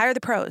guys, hire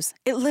the pros.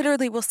 It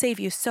literally will save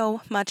you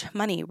so much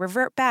money.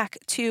 Revert back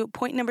to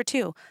point number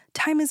 2.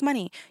 Time is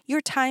money.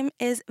 Your time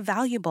is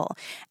valuable.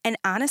 And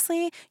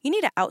honestly, you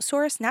need to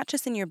outsource not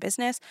just in your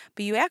business,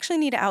 but you actually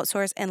need to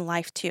outsource in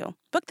life too.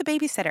 Book the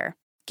babysitter.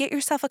 Get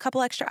yourself a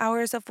couple extra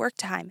hours of work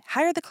time.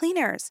 Hire the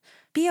cleaners.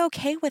 Be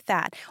okay with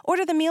that.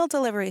 Order the meal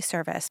delivery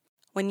service.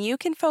 When you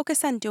can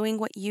focus on doing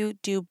what you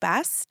do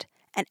best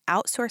and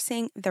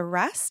outsourcing the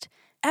rest,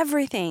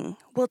 everything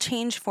will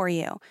change for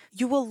you.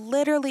 You will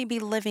literally be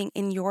living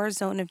in your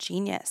zone of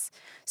genius.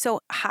 So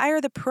hire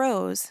the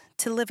pros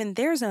to live in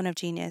their zone of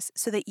genius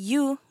so that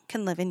you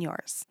can live in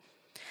yours.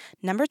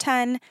 Number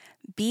 10,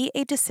 be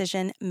a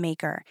decision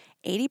maker.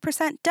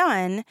 80%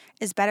 done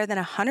is better than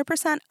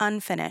 100%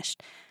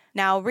 unfinished.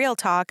 Now, real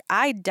talk,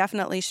 I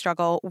definitely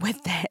struggle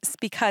with this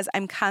because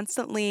I'm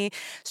constantly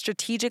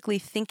strategically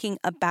thinking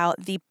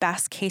about the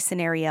best case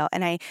scenario.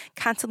 And I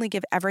constantly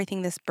give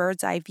everything this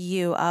bird's eye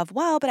view of,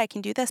 well, but I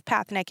can do this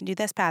path and I can do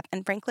this path.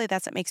 And frankly,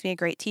 that's what makes me a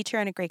great teacher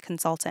and a great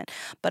consultant.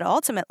 But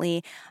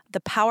ultimately,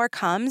 the power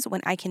comes when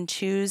I can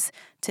choose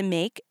to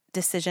make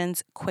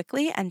decisions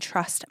quickly and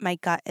trust my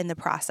gut in the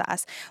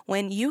process.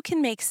 When you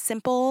can make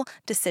simple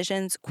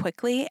decisions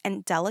quickly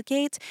and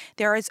delegate,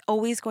 there is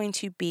always going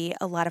to be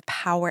a lot of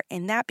power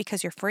in that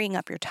because you're freeing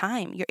up your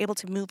time. You're able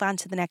to move on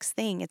to the next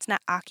thing. It's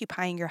not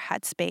occupying your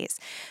headspace.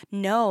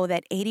 Know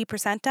that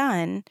 80%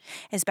 done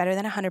is better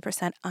than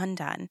 100%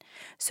 undone.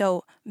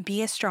 So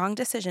be a strong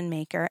decision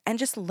maker and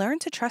just learn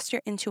to trust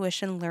your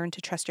intuition, learn to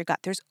trust your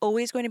gut. There's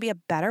always going to be a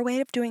better way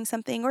of doing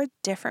something or a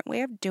different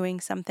way of doing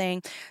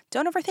something.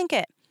 Don't overthink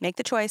it. Make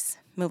the choice,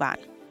 move on.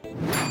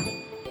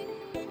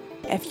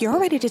 If you're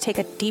ready to take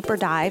a deeper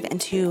dive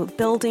into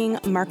building,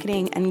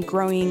 marketing, and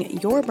growing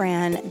your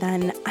brand,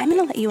 then I'm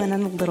going to let you in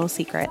on a little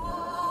secret.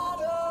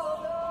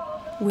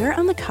 We're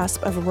on the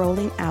cusp of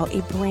rolling out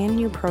a brand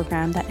new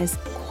program that is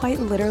quite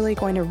literally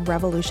going to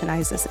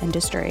revolutionize this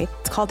industry.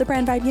 It's called the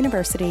Brand Vibe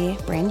University,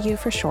 Brand U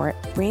for short.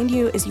 Brand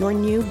U is your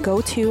new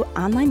go-to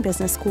online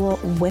business school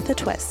with a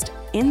twist.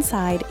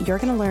 Inside, you're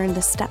going to learn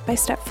the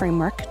step-by-step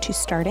framework to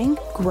starting,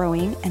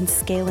 growing, and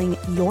scaling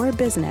your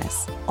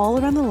business all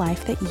around the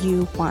life that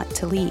you want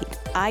to lead.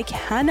 I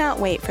cannot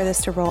wait for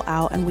this to roll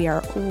out, and we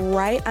are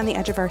right on the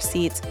edge of our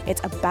seats.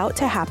 It's about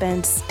to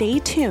happen. Stay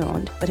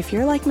tuned. But if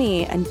you're like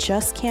me and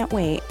just can't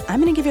wait, I'm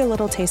going to give you a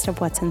little taste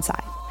of what's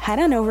inside. Head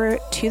on over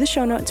to the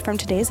show notes from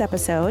today's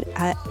episode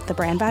at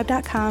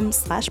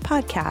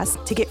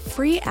thebrandvibe.com/podcast to get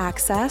free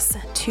access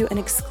to an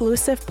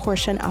exclusive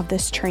portion of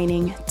this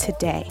training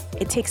today.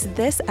 It takes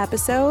this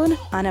episode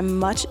on a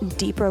much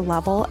deeper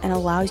level and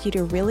allows you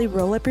to really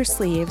roll up your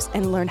sleeves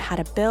and learn how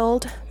to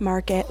build,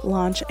 market,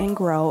 launch, and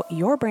grow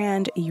your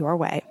brand your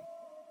way.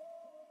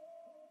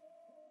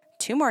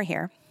 2 more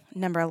here.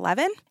 Number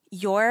 11,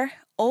 your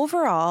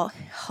overall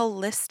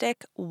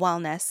holistic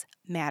wellness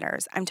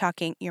matters. I'm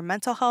talking your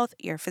mental health,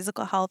 your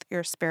physical health,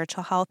 your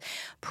spiritual health.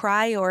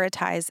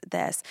 Prioritize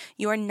this.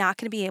 You are not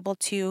going to be able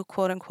to,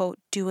 quote unquote,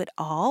 do it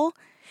all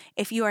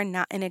if you are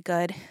not in a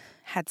good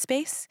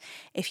headspace,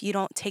 if you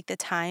don't take the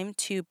time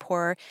to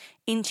pour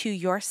into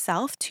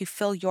yourself, to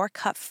fill your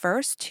cup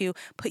first, to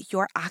put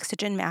your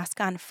oxygen mask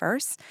on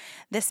first.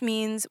 This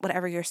means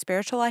whatever your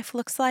spiritual life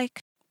looks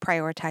like,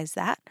 prioritize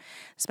that.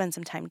 Spend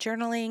some time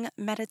journaling,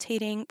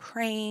 meditating,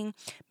 praying.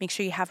 Make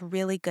sure you have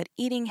really good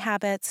eating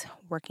habits,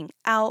 working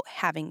out,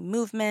 having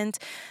movement.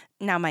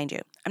 Now, mind you,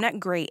 I'm not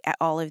great at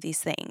all of these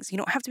things. You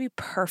don't have to be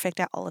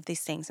perfect at all of these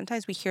things.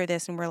 Sometimes we hear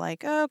this and we're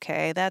like,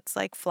 okay, that's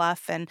like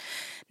fluff and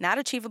not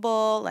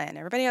achievable and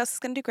everybody else is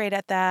going to do great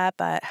at that.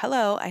 But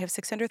hello, I have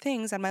 600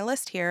 things on my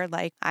list here.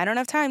 Like, I don't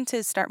have time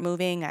to start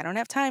moving. I don't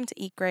have time to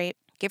eat great.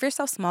 Give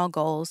yourself small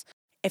goals.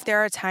 If there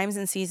are times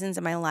and seasons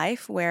in my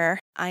life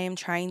where I am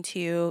trying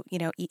to,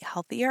 eat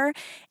healthier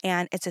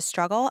and it's a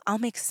struggle, I'll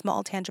make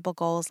small tangible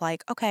goals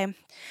like, okay,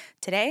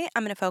 today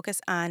I'm going to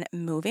focus on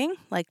moving,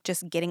 like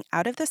just getting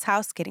out of this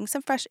house, getting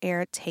some fresh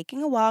air,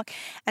 taking a walk,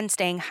 and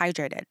staying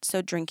hydrated.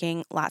 So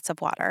drinking lots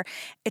of water.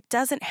 It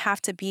doesn't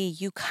have to be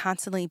you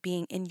constantly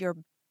being in your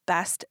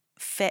best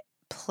fit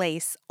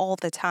place all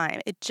the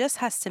time. It just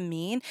has to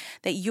mean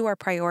that you are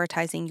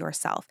prioritizing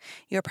yourself.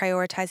 You're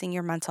prioritizing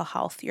your mental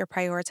health. You're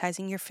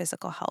prioritizing your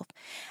physical health.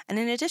 And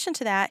in addition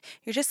to that,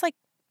 you're just like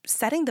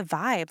setting the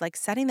vibe, like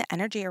setting the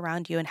energy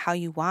around you and how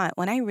you want.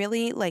 When I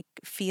really like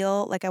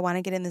feel like I want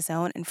to get in the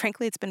zone, and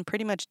frankly, it's been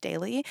pretty much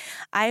daily,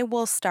 I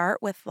will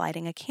start with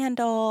lighting a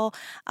candle.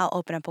 I'll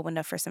open up a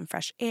window for some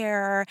fresh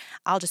air.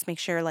 I'll just make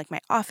sure like my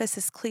office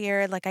is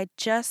clear. Like I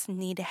just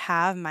need to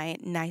have my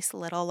nice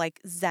little like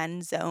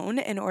Zen zone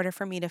in order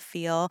for me to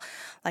feel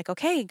like,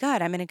 okay,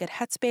 good, I'm in a good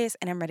headspace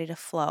and I'm ready to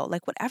flow.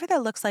 Like whatever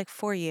that looks like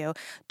for you,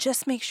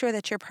 just make sure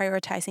that you're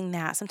prioritizing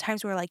that.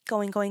 Sometimes we're like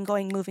going,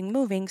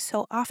 moving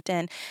so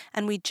often,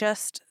 and we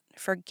just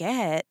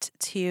forget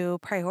to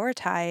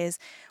prioritize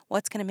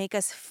what's going to make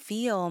us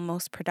feel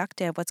most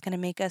productive, what's going to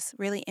make us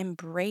really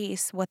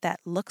embrace what that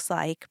looks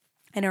like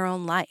in our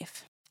own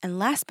life. And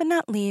last but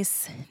not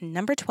least,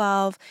 number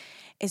 12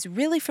 is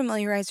really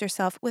familiarize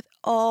yourself with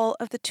all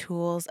of the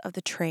tools of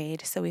the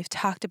trade. So we've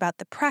talked about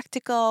the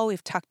practical,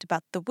 we've talked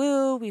about the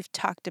woo, we've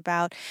talked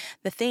about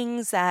the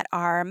things that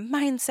are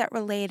mindset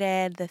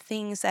related, the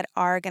things that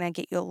are going to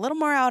get you a little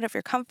more out of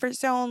your comfort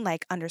zone,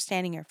 like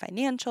understanding your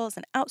financials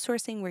and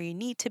outsourcing where you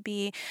need to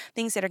be,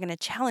 things that are going to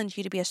challenge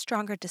you to be a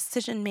stronger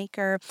decision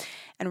maker.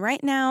 And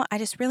right now, I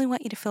just really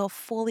want you to feel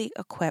fully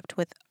equipped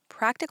with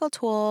practical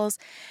tools,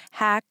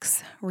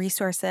 hacks,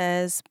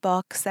 resources,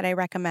 books that I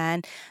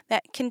recommend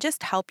that can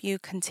just help you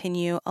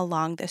continue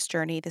along this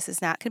journey. This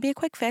is not going to be a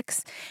quick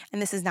fix,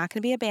 and this is not going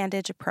to be a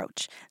bandage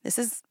approach. This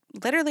is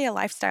literally a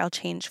lifestyle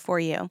change for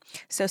you.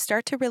 So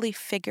start to really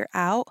figure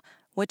out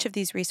which of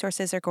these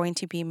resources are going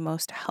to be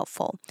most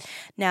helpful.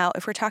 Now,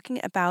 if we're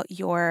talking about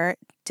your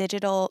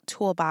digital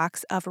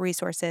toolbox of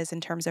resources in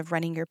terms of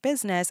running your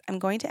business, I'm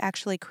going to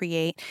actually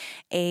create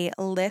a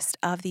list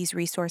of these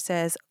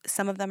resources.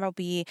 Some of them will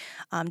be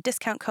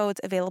discount codes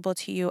available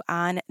to you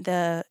on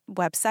the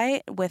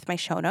website with my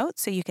show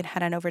notes. So you can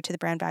head on over to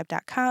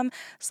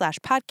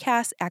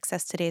thebrandvibe.com/podcast,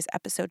 access today's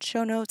episode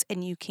show notes,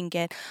 and you can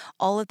get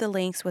all of the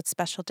links with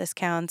special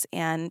discounts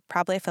and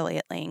probably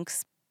affiliate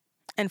links.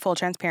 In full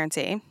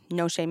transparency,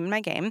 no shame in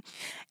my game.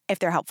 If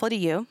they're helpful to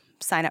you,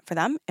 sign up for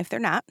them. If they're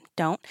not,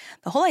 don't.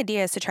 The whole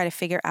idea is to try to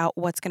figure out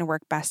what's going to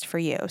work best for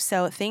you.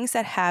 So things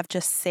that have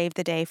just saved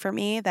the day for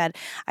me, that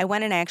I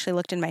went and I actually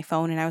looked in my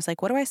phone and I was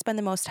like, what do I spend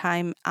the most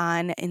time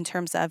on in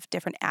terms of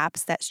different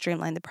apps that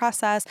streamline the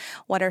process?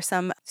 What are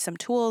some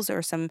tools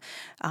or some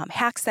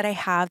hacks that I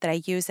have that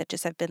I use that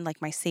just have been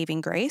like my saving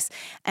grace?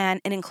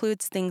 And it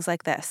includes things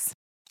like this.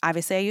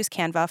 Obviously, I use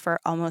Canva for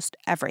almost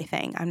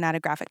everything. I'm not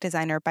a graphic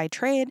designer by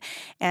trade,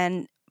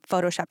 and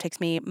Photoshop takes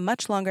me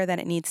much longer than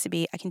it needs to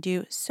be. I can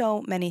do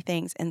so many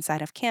things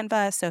inside of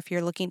Canva. So if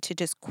you're looking to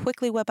just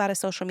quickly whip out a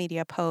social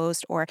media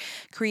post or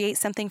create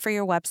something for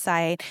your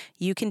website,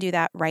 you can do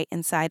that right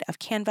inside of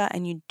Canva,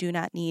 and you do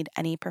not need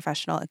any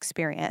professional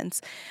experience.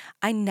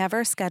 I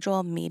never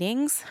schedule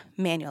meetings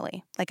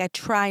manually. Like I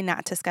try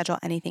not to schedule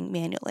anything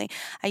manually.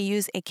 I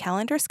use a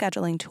calendar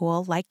scheduling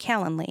tool like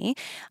Calendly.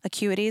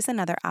 Acuity is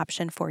another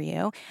option for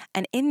you.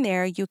 And in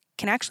there, you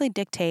can actually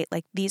dictate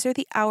like these are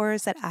the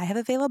hours that I have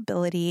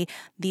availability.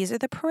 These are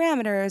the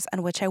parameters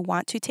on which I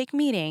want to take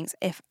meetings.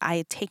 If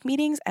I take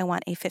meetings, I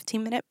want a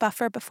 15-minute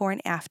buffer before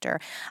and after.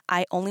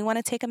 I only want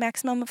to take a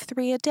maximum of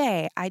 3 a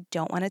day. I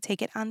don't want to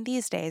take it on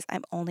these days.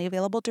 I'm only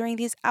available during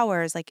these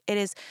hours. Like it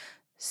is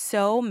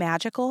so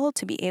magical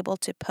to be able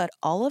to put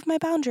all of my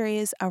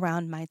boundaries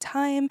around my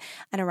time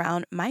and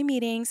around my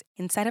meetings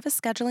inside of a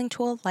scheduling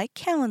tool like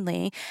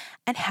Calendly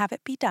and have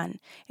it be done.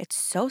 It's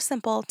so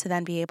simple to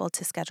then be able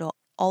to schedule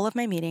all of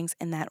my meetings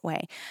in that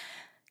way.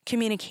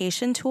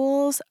 Communication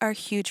tools are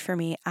huge for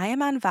me. I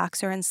am on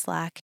Voxer and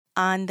Slack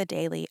on the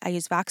daily. I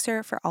use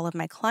Voxer for all of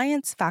my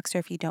clients. Voxer,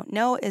 if you don't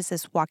know, is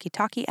this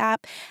walkie-talkie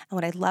app. And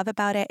what I love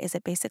about it is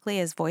it basically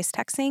is voice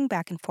texting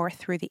back and forth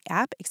through the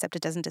app, except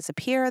it doesn't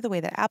disappear the way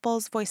that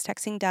Apple's voice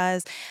texting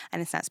does.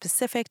 And it's not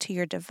specific to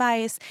your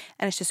device.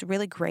 And it's just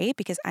really great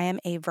because I am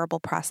a verbal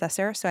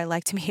processor. So I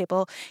like to be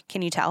able,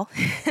 can you tell?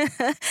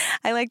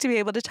 I like to be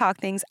able to talk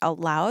things out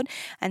loud.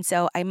 And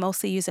so I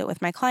mostly use it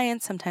with my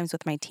clients, sometimes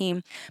with my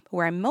team. But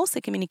where I'm mostly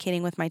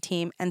communicating with my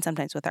team and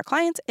sometimes with our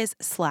clients is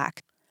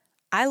Slack.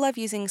 I love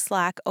using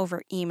Slack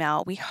over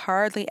email. We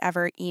hardly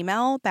ever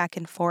email back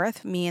and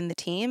forth, me and the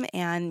team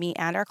and me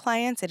and our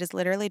clients. It is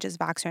literally just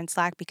Voxer and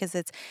Slack because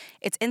it's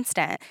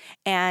instant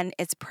and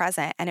it's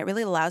present, and it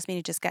really allows me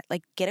to just get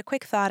a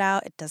quick thought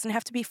out. It doesn't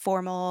have to be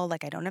formal.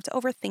 Like I don't have to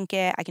overthink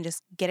it. I can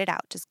just get it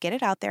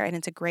out there, and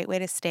it's a great way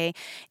to stay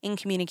in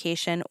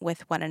communication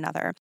with one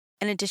another.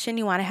 In addition,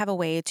 you want to have a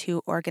way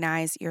to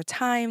organize your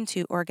time,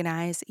 to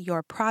organize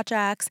your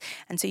projects.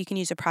 And so you can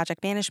use a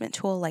project management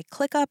tool like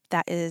ClickUp.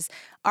 That is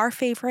our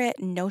favorite.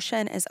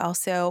 Notion is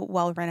also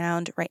well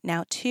renowned right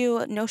now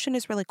too. Notion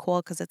is really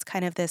cool because it's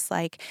kind of this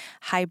like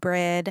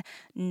hybrid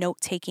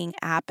note-taking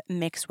app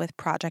mixed with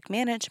project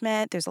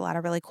management. There's a lot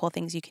of really cool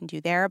things you can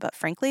do there. But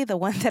frankly, the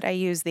one that I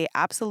use the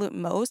absolute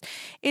most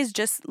is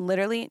just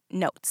literally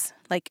notes,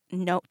 like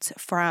notes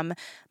from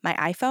my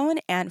iPhone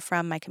and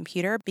from my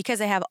computer. Because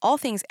I have all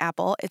things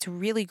Apple, it's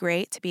really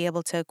great to be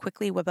able to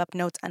quickly whip up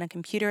notes on a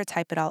computer,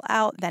 type it all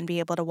out, then be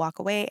able to walk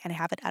away and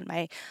have it on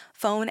my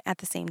phone at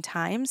the same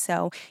time.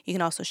 So you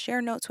can also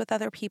share notes with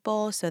other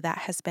people. So that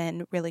has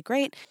been really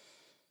great.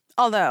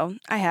 Although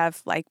I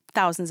have like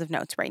thousands of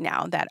notes right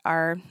now that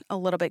are a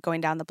little bit going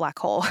down the black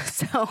hole.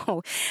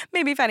 So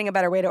maybe finding a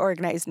better way to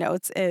organize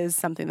notes is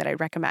something that I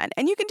recommend.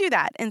 And you can do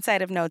that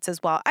inside of notes as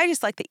well. I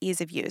just like the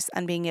ease of use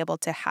and being able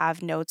to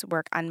have notes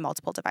work on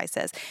multiple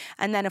devices.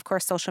 And then, of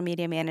course, social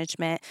media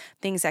management,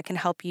 things that can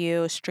help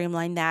you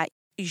streamline that.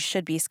 You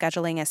should be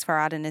scheduling as far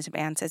out in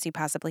advance as you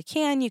possibly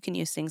can. You can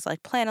use things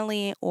like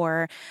Planoly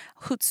or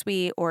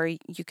Hootsuite, or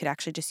you could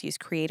actually just use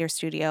Creator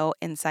Studio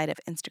inside of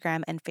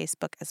Instagram and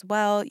Facebook as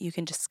well. You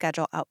can just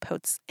schedule out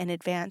posts in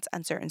advance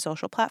on certain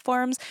social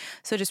platforms.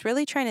 So just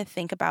really trying to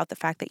think about the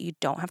fact that you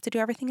don't have to do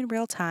everything in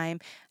real time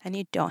and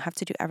you don't have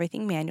to do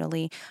everything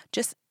manually.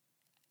 Just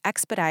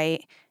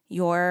expedite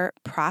your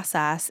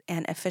process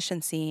and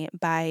efficiency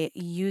by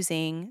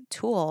using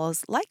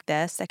tools like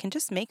this that can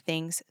just make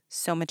things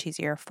so much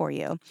easier for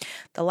you.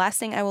 The last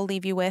thing I will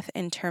leave you with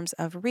in terms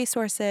of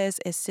resources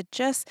is to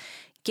just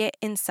get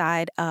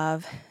inside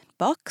of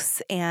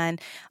books, and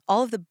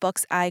all of the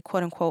books I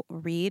quote unquote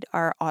read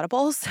are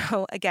Audible.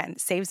 So again,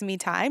 saves me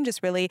time,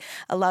 just really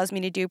allows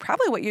me to do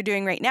probably what you're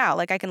doing right now.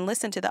 Like I can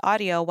listen to the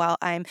audio while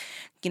I'm,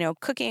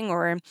 cooking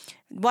or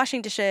washing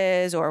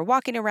dishes or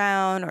walking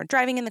around or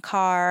driving in the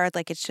car.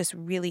 Like it's just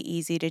really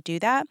easy to do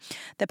that.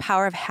 The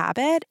Power of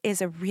Habit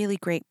is a really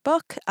great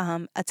book.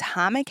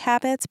 Atomic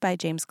Habits by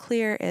James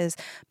Clear is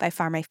by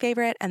far my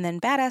favorite. And then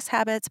Badass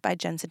Habits by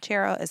Jen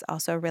Sincero is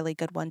also a really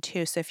good one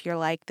too. So if you're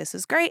like, this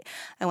is great,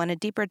 I want a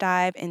deeper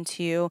dive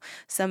into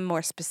some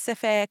more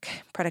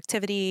specific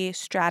productivity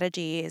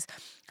strategies,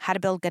 how to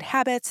build good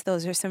habits,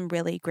 those are some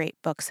really great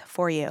books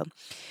for you.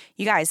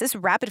 You guys, this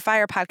rapid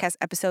fire podcast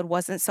episode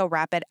wasn't so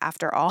rapid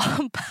after all,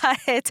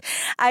 but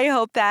I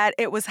hope that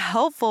it was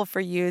helpful for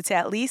you to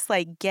at least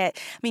I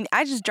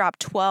just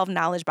dropped 12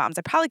 knowledge bombs.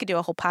 I probably could do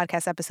a whole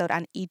podcast episode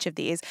on each of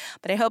these,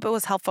 but I hope it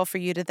was helpful for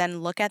you to then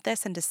look at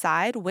this and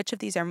decide which of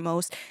these are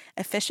most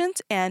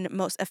efficient and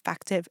most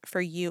effective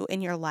for you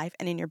in your life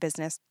and in your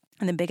business.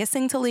 And the biggest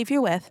thing to leave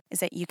you with is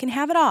that you can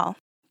have it all,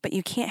 but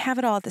you can't have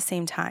it all at the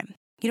same time.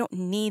 You don't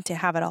need to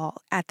have it all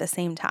at the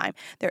same time.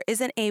 There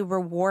isn't a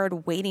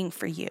reward waiting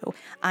for you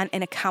on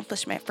an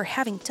accomplishment for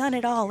having done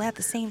it all at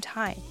the same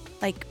time.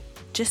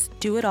 Just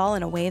do it all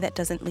in a way that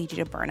doesn't lead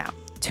you to burnout.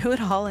 Do it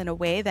all in a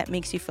way that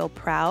makes you feel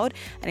proud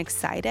and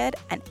excited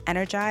and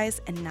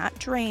energized and not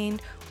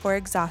drained or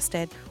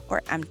exhausted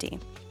or empty.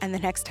 And the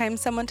next time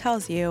someone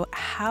tells you,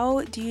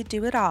 how do you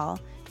do it all?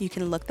 You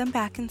can look them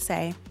back and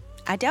say,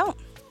 I don't.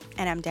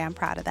 And I'm damn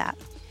proud of that.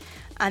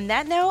 On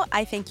that note,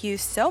 I thank you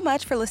so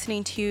much for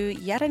listening to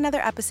yet another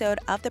episode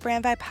of the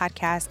Brand Vibe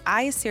Podcast.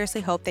 I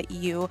seriously hope that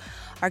you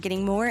are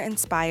getting more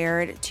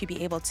inspired to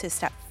be able to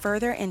step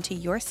further into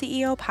your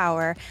CEO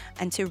power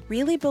and to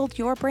really build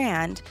your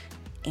brand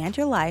and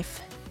your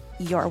life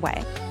your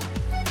way.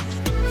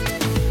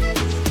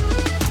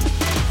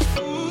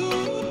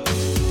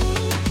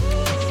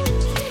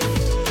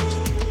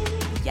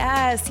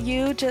 Yes,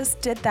 you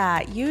just did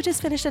that. You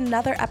just finished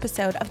another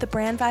episode of the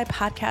Brand Vibe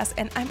Podcast,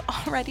 and I'm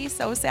already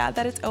so sad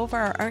that it's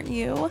over, aren't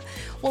you?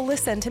 Well,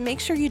 listen, to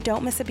make sure you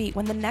don't miss a beat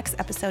when the next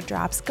episode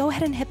drops, go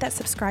ahead and hit that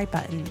subscribe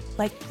button,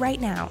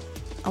 right now.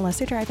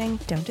 Unless you're driving,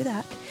 don't do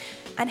that.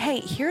 And hey,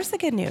 here's the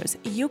good news.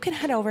 You can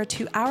head over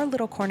to our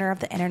little corner of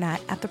the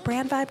internet at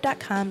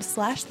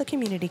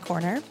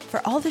thebrandvibe.com/thecommunitycorner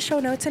for all the show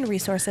notes and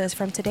resources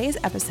from today's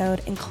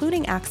episode,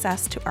 including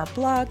access to our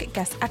blog,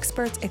 guest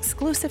experts,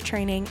 exclusive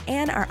training,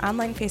 and our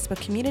online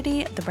Facebook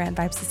community, the Brand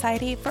Vibe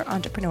Society for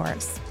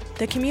Entrepreneurs.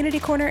 The Community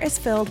Corner is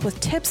filled with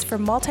tips for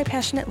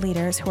multi-passionate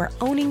leaders who are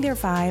owning their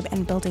vibe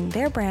and building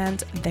their brand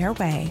their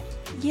way.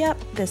 Yep,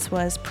 this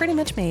was pretty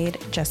much made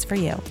just for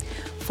you.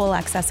 Full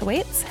access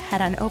awaits.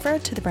 Head on over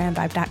to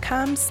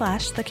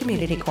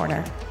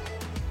thebrandvibe.com/thecommunitycorner.